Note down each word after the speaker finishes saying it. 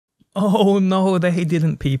Oh no, they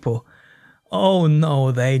didn't, people. Oh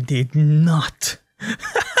no, they did not.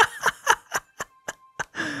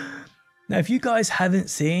 Now, if you guys haven't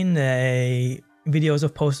seen the videos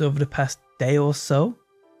I've posted over the past day or so,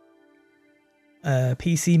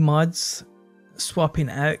 PC mods, swapping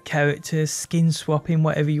out characters, skin swapping,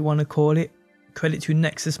 whatever you want to call it. Credit to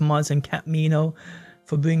Nexus Mods and Catmino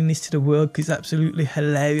for bringing this to the world, because it's absolutely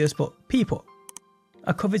hilarious. But people,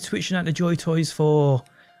 I covered switching out the Joytoys for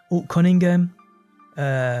Alt Cunningham,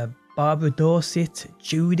 Barbara Dorset,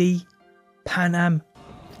 Judy, Panam.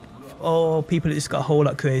 Oh, people, it just got a whole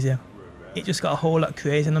lot crazier. It just got a whole lot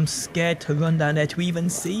crazy, and I'm scared to run down there to even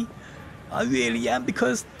see. I really am,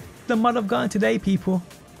 because the mod I've gotten today, people,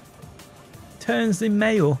 turns the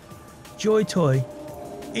male Joytoy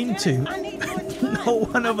into no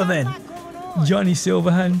one other than Johnny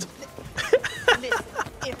Silverhand.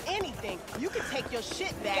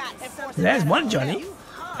 There's one Johnny.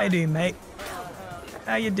 How you doing, mate?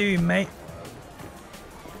 How you doing, mate?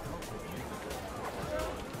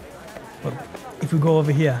 Well, if we go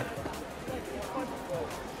over here.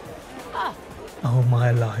 Oh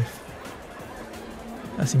my life.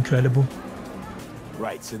 That's incredible.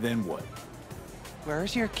 Right, so then what?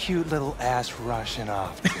 Where's your cute little ass rushing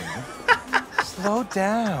off to? Slow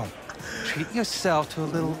down. Treat yourself to a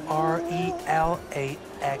little RELAX.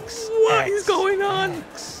 What is going on?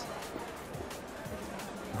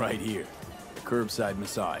 Right here. Curbside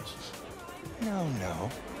massage. No.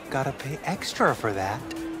 Gotta pay extra for that.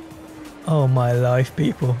 Oh my life,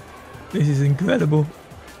 people. This is incredible.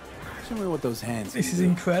 Show me what those hands This is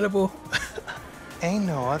incredible. Ain't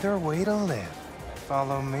no other way to live.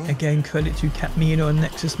 Follow me. Again, credit to Catmino and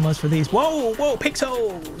Nexus Mods for these. Whoa,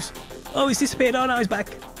 pixels! Oh, he's disappeared. Oh, now he's back.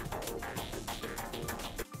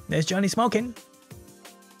 There's Johnny smoking.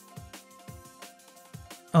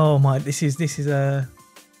 Oh my, this is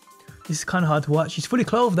kind of hard to watch. He's fully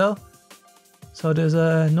clothed though, so there's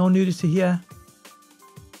no nudity here.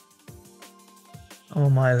 Oh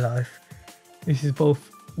my life, this is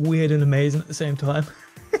both weird and amazing at the same time.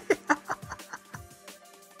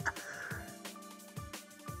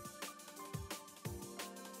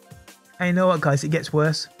 And you know what, guys, it gets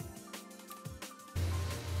worse,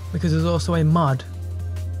 because there's also a mod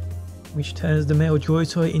which turns the male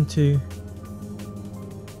Joytoy into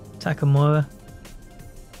Takamura.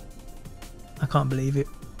 I can't believe it.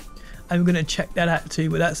 I'm gonna check that out too,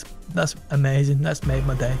 but that's amazing. That's made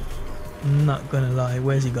my day. I'm not gonna lie.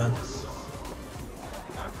 Where's he gone?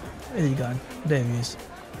 Where's he gone? There he is.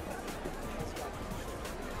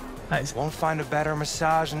 Nice. Won't find a better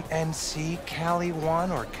massage in NC, Cali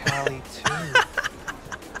 1 or Cali 2.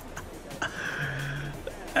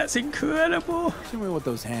 That's incredible. Show me what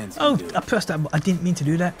those hands Oh, do. I pressed that. I didn't mean to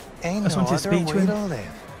do that. Ain't I just no wanted to other speak to way him. to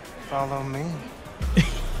live. Follow me.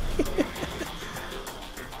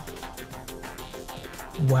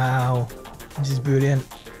 Wow, this is brilliant.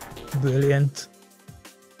 Brilliant.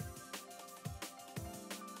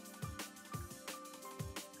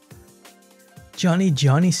 Johnny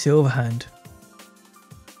Silverhand.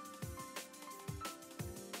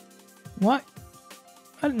 What?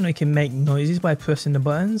 I don't know, he can make noises by pressing the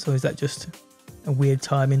buttons, or is that just a weird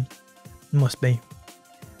timing? Must be.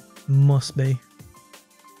 Must be.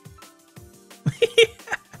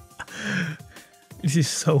 This is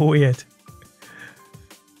so weird.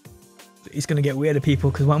 It's going to get weirder, people,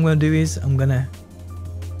 because what I'm going to do is you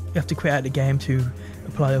have to create the game to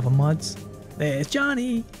apply other mods. There's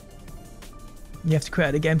Johnny. You have to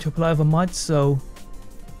create the game to apply other mods, so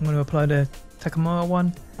I'm going to apply the Takamura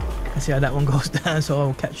one and see how that one goes down. So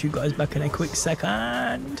I'll catch you guys back in a quick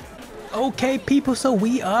second. Okay, people, so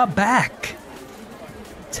we are back.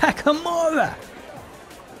 Takamura.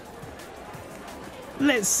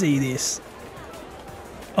 Let's see this.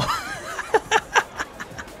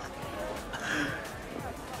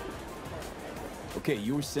 Okay,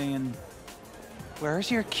 you were saying...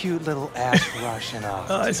 Where's your cute little ass rushing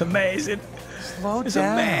off? Oh, it's amazing. Slow It's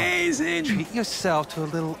down. amazing. Treat yourself to a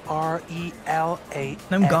little RELAX.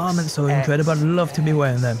 Them garments are incredible. I'd love to be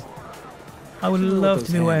wearing them. I would love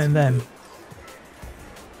to be wearing them.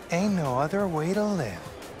 Ain't no other way to live.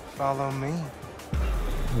 Follow me.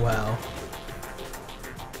 Wow.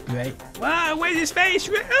 Great. Wow, where's his face?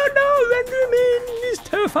 Oh no, render him in. It's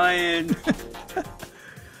terrifying.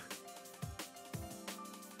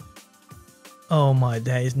 Oh my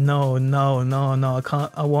days. No. I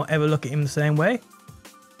can't. I won't ever look at him the same way.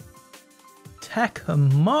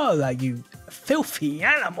 Takamura, you filthy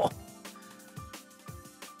animal.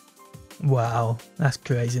 Wow, that's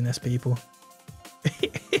craziness, people.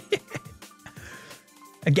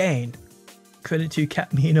 Again, credit to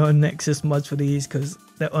Catmino and Nexus Mods for these, because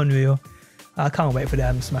They're unreal. I can't wait for the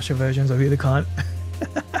Adam Smasher versions. I really can't.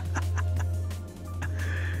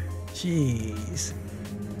 Jeez.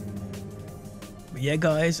 But yeah,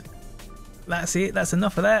 guys, that's it. That's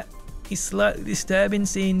enough of that. It's slightly disturbing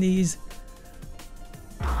seeing these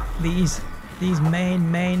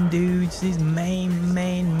main dudes, these main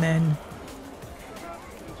men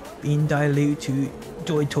being diluted to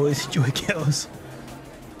Joy Toys, Joy Girls.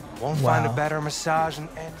 Won't find a better massage in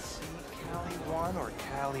NC Cali 1 or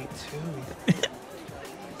Cali 2.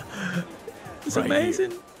 It's Right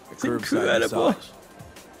amazing. here. The It's curbside incredible. massage.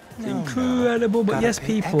 It's incredible. But Gotta yes,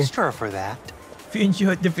 pay people, extra for that. if you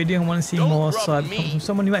enjoyed the video and want to see more Cyberpunk from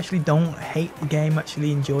someone who actually don't hate the game,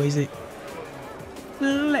 actually enjoys it,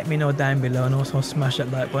 let me know down below, and also smash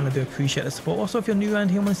that like button. I do appreciate the support. Also, if you're new around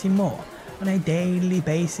here and want to see more on a daily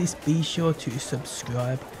basis, be sure to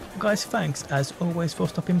subscribe. Guys, thanks as always for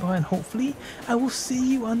stopping by, and hopefully I will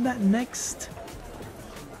see you on that next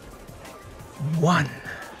one.